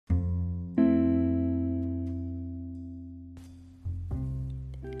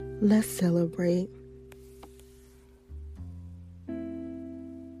Let's celebrate.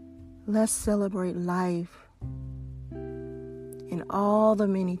 Let's celebrate life and all the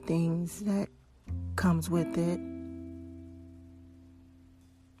many things that comes with it.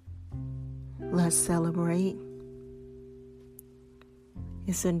 Let's celebrate.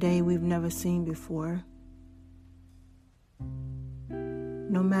 It's a day we've never seen before.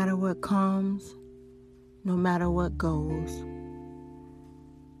 No matter what comes, no matter what goes,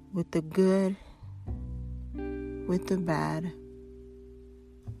 with the good, with the bad,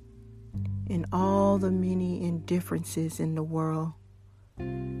 and all the many indifferences in the world,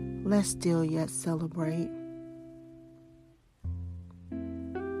 let's still yet celebrate.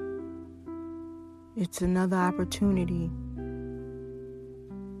 It's another opportunity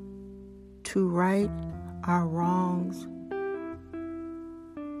to right our wrongs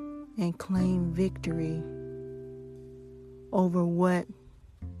and claim victory over what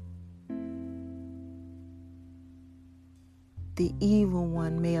the evil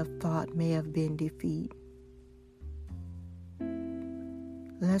one may have thought may have been defeat.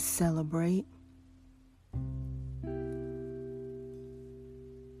 Let's celebrate.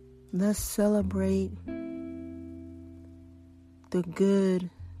 Let's celebrate the good,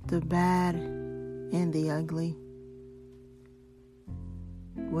 the bad, and the ugly.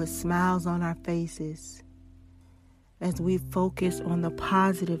 With smiles on our faces as we focus on the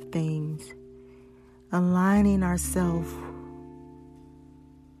positive things, aligning ourselves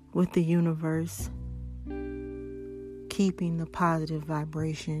with the universe, keeping the positive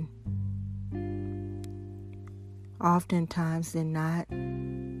vibration. Oftentimes than not,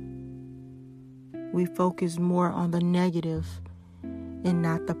 we focus more on the negative and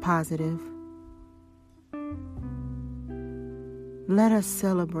not the positive. Let us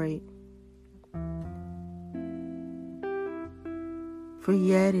celebrate. For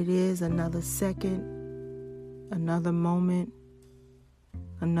yet it is another second, another moment,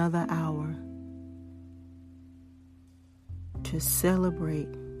 another hour to celebrate,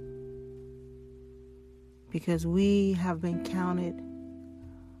 because we have been counted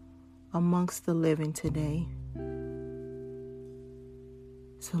amongst the living today.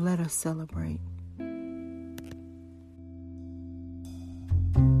 So let us celebrate.